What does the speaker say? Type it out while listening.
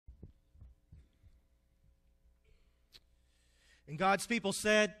And God's people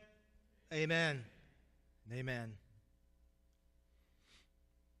said, Amen. And amen.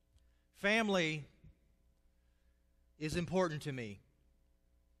 Family is important to me.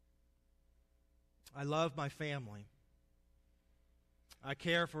 I love my family. I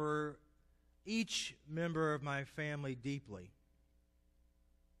care for each member of my family deeply.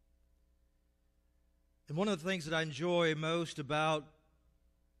 And one of the things that I enjoy most about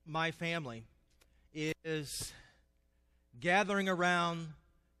my family is gathering around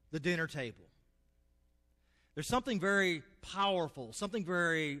the dinner table. There's something very powerful, something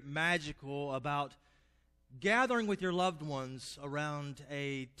very magical about gathering with your loved ones around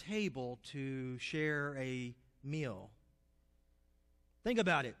a table to share a meal. Think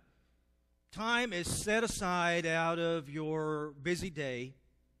about it. Time is set aside out of your busy day.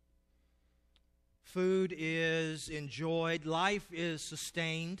 Food is enjoyed. Life is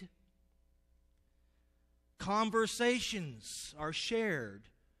sustained. Conversations are shared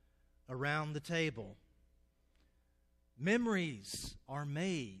around the table. Memories are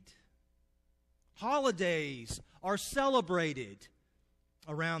made. Holidays are celebrated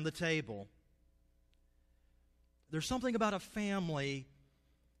around the table. There's something about a family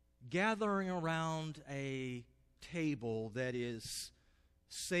gathering around a table that is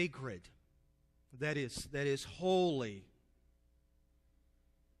sacred, that is holy.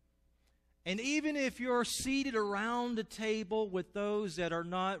 And even if you're seated around a table with those that are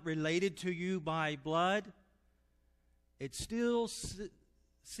not related to you by blood, it still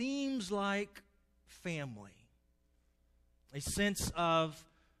seems like family, a sense of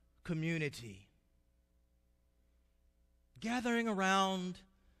community. Gathering around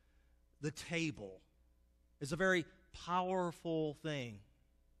the table is a very powerful thing,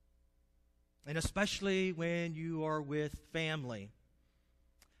 and especially when you are with family.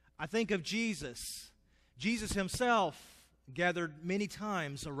 I think of Jesus. Jesus himself gathered many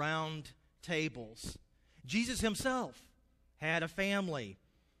times around tables. Jesus himself had a family.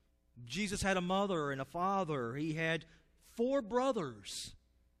 Jesus had a mother and a father. He had 4 brothers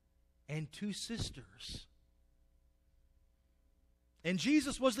and 2 sisters. And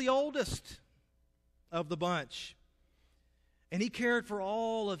Jesus was the oldest of the bunch. And he cared for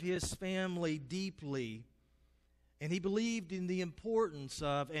all of his family deeply. And he believed in the importance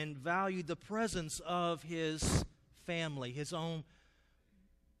of and valued the presence of his family, his own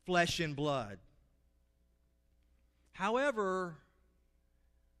flesh and blood. However,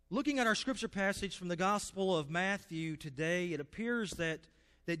 looking at our scripture passage from the Gospel of Matthew today, it appears that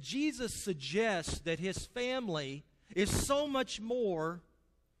Jesus suggests that his family is so much more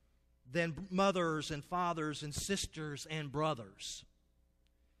than mothers and fathers and sisters and brothers.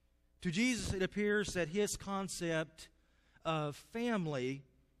 To Jesus, it appears that his concept of family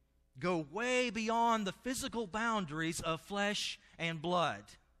go way beyond the physical boundaries of flesh and blood.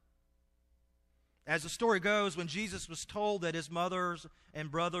 As the story goes, when Jesus was told that his mothers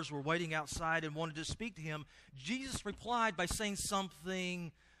and brothers were waiting outside and wanted to speak to him, Jesus replied by saying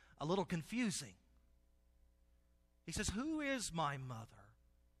something a little confusing. He says, "Who is my mother?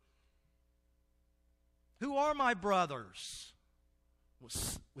 Who are my brothers?"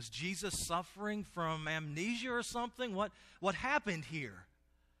 Was Jesus suffering from amnesia or something? What happened here?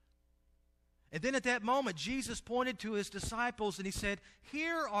 And then at that moment, Jesus pointed to his disciples and he said,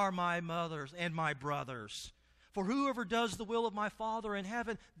 "Here are my mothers and my brothers. For whoever does the will of my Father in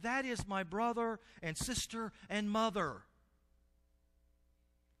heaven, that is my brother and sister and mother."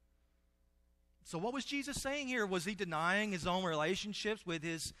 So what was Jesus saying here? Was he denying his own relationships with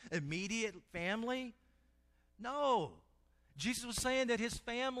his immediate family? No. Jesus was saying that his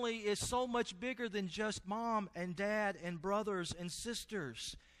family is so much bigger than just mom and dad and brothers and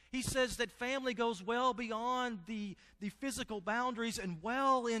sisters. He says that family goes well beyond the physical boundaries and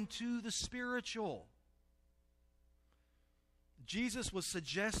well into the spiritual. Jesus was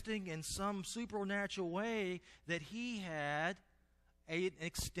suggesting in some supernatural way that he had an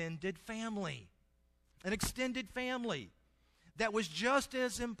extended family. An extended family that was just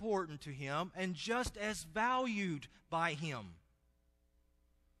as important to him and just as valued by him.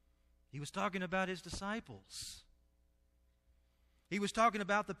 He was talking about his disciples. He was talking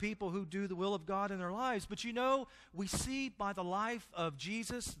about the people who do the will of God in their lives. But you know, we see by the life of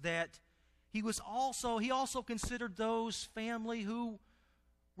Jesus that he also considered those family who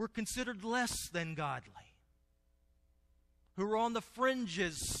were considered less than godly, who were on the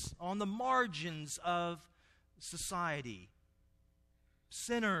fringes, on the margins of society.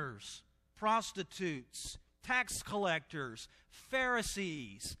 Sinners, prostitutes, tax collectors,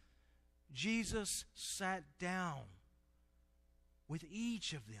 Pharisees. Jesus sat down with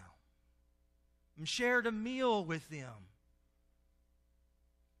each of them and shared a meal with them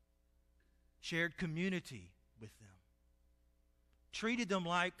shared community with them, treated them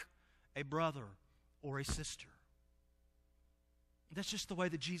like a brother or a sister. That's just the way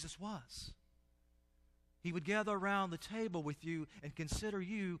that Jesus was. He would gather around the table with you and consider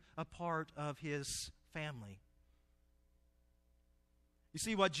you a part of His family. You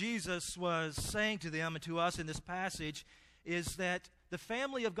see, what Jesus was saying to them and to us in this passage is that the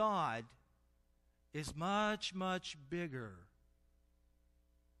family of God is much, much bigger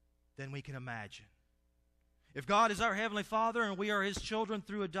than we can imagine. If God is our Heavenly Father and we are His children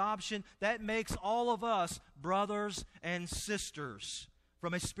through adoption, that makes all of us brothers and sisters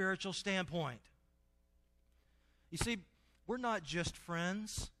from a spiritual standpoint. You see, we're not just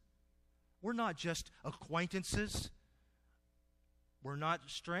friends. We're not just acquaintances. We're not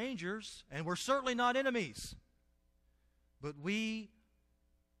strangers, and we're certainly not enemies. But we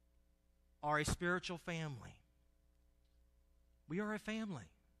are a spiritual family. We are a family.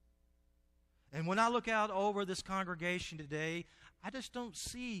 And when I look out over this congregation today, I just don't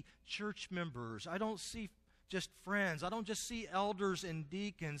see church members. I don't see just friends. I don't just see elders and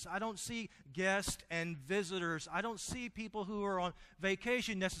deacons. I don't see guests and visitors. I don't see people who are on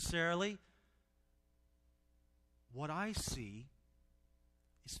vacation necessarily. What I see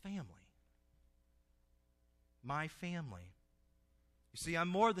is family. My family. You see, I'm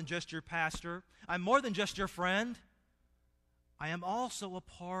more than just your pastor. I'm more than just your friend. I am also a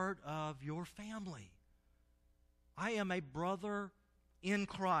part of your family. I am a brother in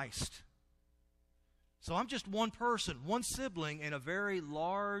Christ. So I'm just one person, one sibling in a very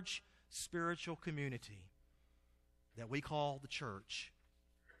large spiritual community that we call the church.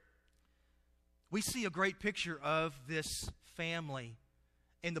 We see a great picture of this family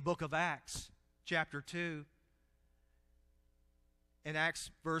in the book of Acts, chapter 2. In Acts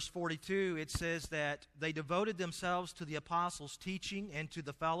verse 42, it says that they devoted themselves to the apostles' teaching and to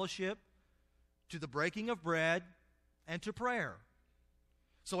the fellowship, to the breaking of bread, and to prayer.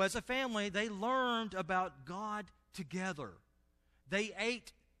 So as a family, they learned about God together. They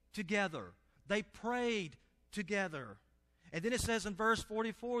ate together. They prayed together. And then it says in verse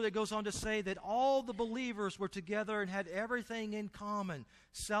 44, it goes on to say that all the believers were together and had everything in common.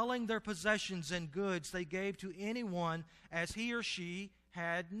 Selling their possessions and goods, they gave to anyone as he or she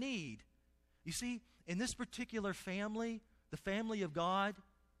had need. You see, in this particular family, the family of God,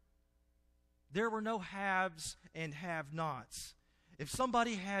 there were no haves and have-nots. If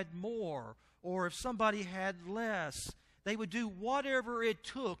somebody had more or if somebody had less, they would do whatever it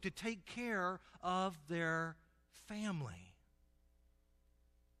took to take care of their family.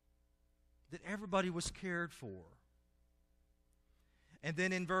 That everybody was cared for. And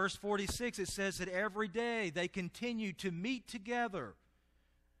then in verse 46 it says that every day they continued to meet together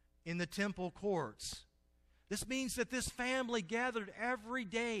in the temple courts. This means that this family gathered every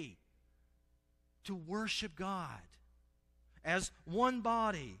day to worship God as one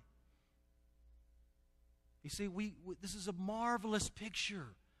body. You see, this is a marvelous picture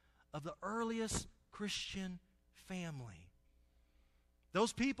of the earliest Christian family.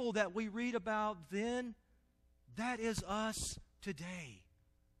 Those people that we read about then, that is us today.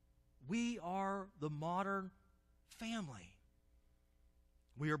 We are the modern family.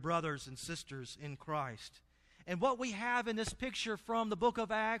 We are brothers and sisters in Christ. And what we have in this picture from the book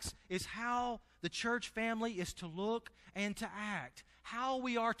of Acts is how the church family is to look and to act, how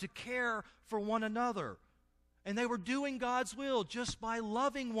we are to care for one another. And they were doing God's will just by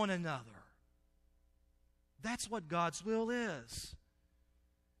loving one another. That's what God's will is.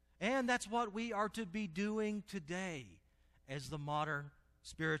 And that's what we are to be doing today as the modern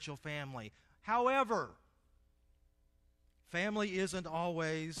spiritual family. However, family isn't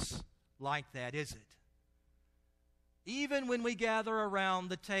always like that, is it? Even when we gather around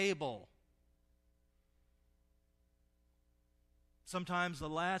the table, sometimes the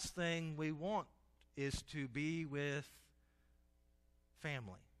last thing we want is to be with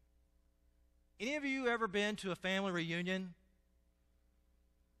family. Any of you ever been to a family reunion?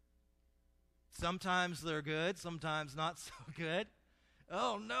 Sometimes they're good, sometimes not so good.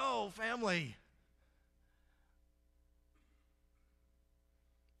 Oh no, family.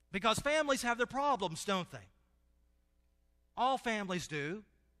 Because families have their problems, don't they? All families do.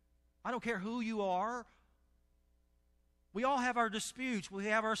 I don't care who you are. We all have our disputes. We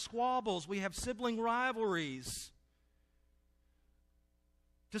have our squabbles. We have sibling rivalries.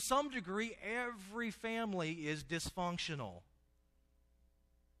 To some degree, every family is dysfunctional.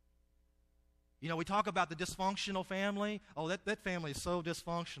 You know, we talk about the dysfunctional family. Oh, that family is so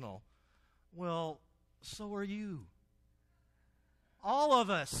dysfunctional. Well, so are you. All of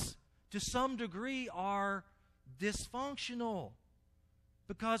us, to some degree, are dysfunctional.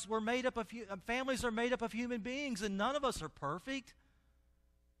 because we're made up of families are made up of human beings, and none of us are perfect.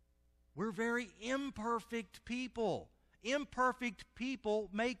 We're very imperfect people. Imperfect people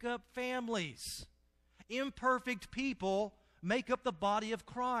make up families. Imperfect people make up the body of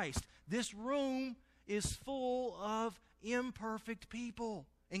Christ. This room is full of imperfect people,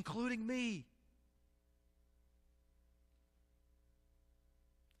 including me.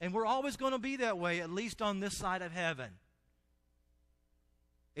 And we're always going to be that way, at least on this side of heaven.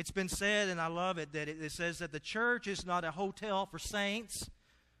 It's been said, and I love it, that it says that the church is not a hotel for saints,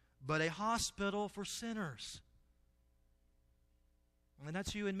 but a hospital for sinners. And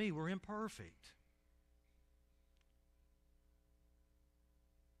that's you and me. We're imperfect.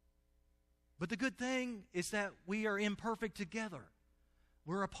 But the good thing is that we are imperfect together.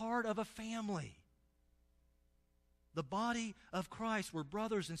 We're a part of a family. The body of Christ. We're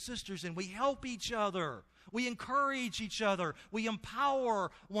brothers and sisters, and we help each other. We encourage each other. We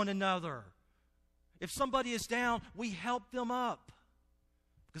empower one another. If somebody is down, we help them up.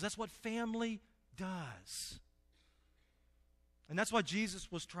 Because that's what family does. And that's what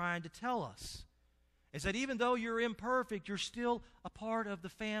Jesus was trying to tell us. Is that even though you're imperfect, you're still a part of the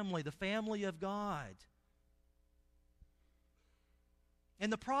family of God.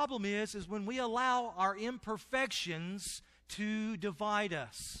 And the problem is when we allow our imperfections to divide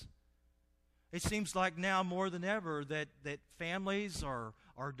us. It seems like now more than ever that families are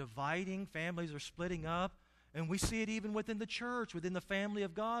dividing, families are splitting up. And we see it even within the church, within the family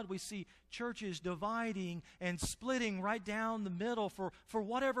of God. We see churches dividing and splitting right down the middle for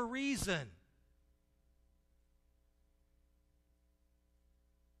whatever reason.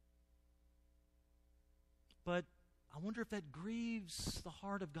 But I wonder if that grieves the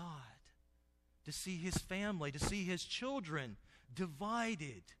heart of God to see His family, to see His children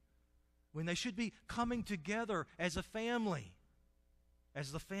divided when they should be coming together as a family,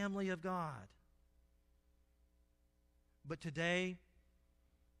 as the family of God. But today,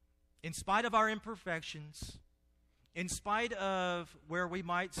 in spite of our imperfections, in spite of where we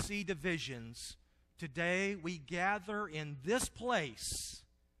might see divisions, today we gather in this place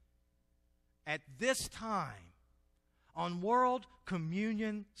at this time on World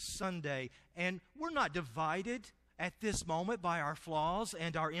Communion Sunday. And we're not divided at this moment by our flaws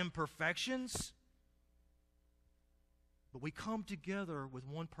and our imperfections, but we come together with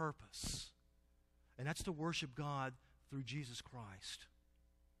one purpose, and that's to worship God through Jesus Christ.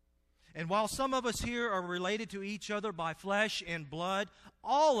 And while some of us here are related to each other by flesh and blood,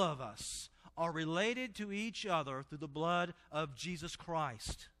 all of us are related to each other through the blood of Jesus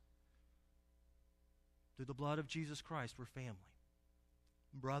Christ. Through the blood of Jesus Christ, we're family,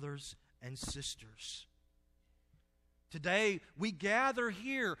 brothers and sisters. Today, we gather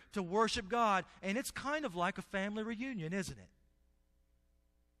here to worship God, and it's kind of like a family reunion, isn't it?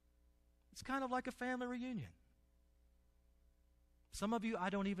 It's kind of like a family reunion. Some of you, I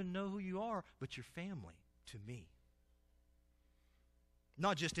don't even know who you are, but you're family to me.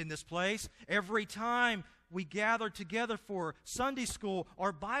 Not just in this place. Every time we gather together for Sunday school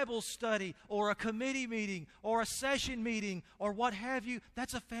or Bible study or a committee meeting or a session meeting or what have you,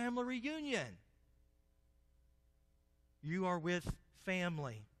 that's a family reunion. You are with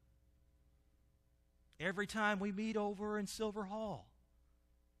family. Every time we meet over in Silver Hall,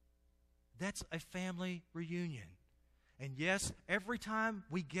 that's a family reunion. And yes, every time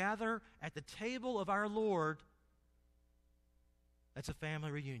we gather at the table of our Lord, that's a family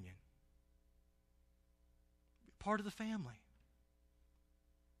reunion. Part of the family.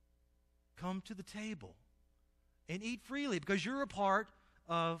 Come to the table and eat freely because you're a part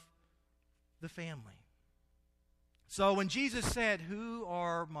of the family. So when Jesus said, "Who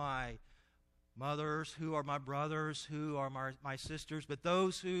are my mothers, who are my brothers, who are my sisters, but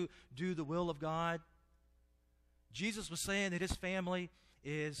those who do the will of God," Jesus was saying that His family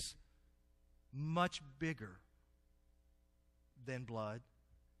is much bigger than blood.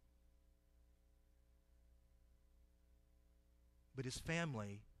 But His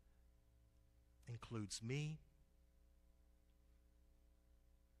family includes me,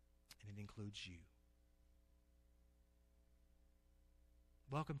 and it includes you.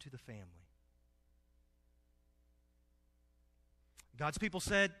 Welcome to the family. God's people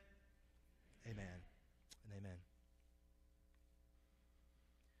said, amen and amen.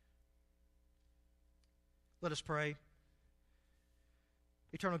 Let us pray.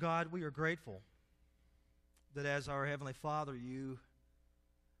 Eternal God, we are grateful that as our Heavenly Father, You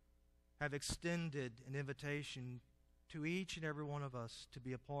have extended an invitation to each and every one of us to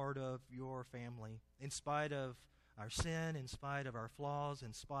be a part of Your family, in spite of our sin, in spite of our flaws,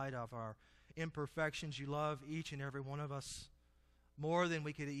 in spite of our imperfections. You love each and every one of us more than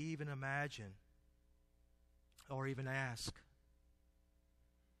we could even imagine or even ask.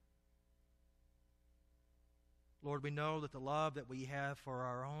 Lord, we know that the love that we have for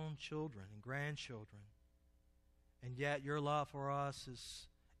our own children and grandchildren, and yet your love for us is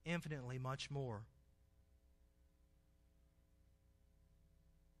infinitely much more.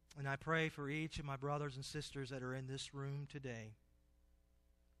 And I pray for each of my brothers and sisters that are in this room today.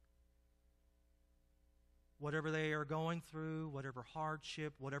 Whatever they are going through, whatever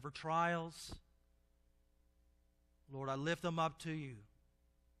hardship, whatever trials, Lord, I lift them up to you.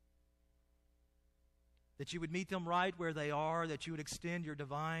 That you would meet them right where they are, that you would extend your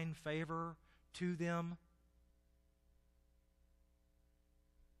divine favor to them,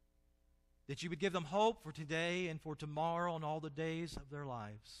 that you would give them hope for today and for tomorrow and all the days of their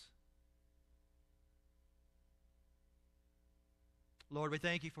lives. Lord, we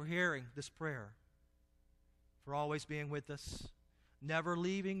thank you for hearing this prayer, for always being with us, never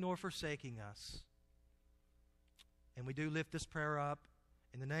leaving nor forsaking us. And we do lift this prayer up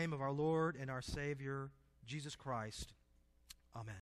in the name of our Lord and our Savior, Jesus Christ. Amen.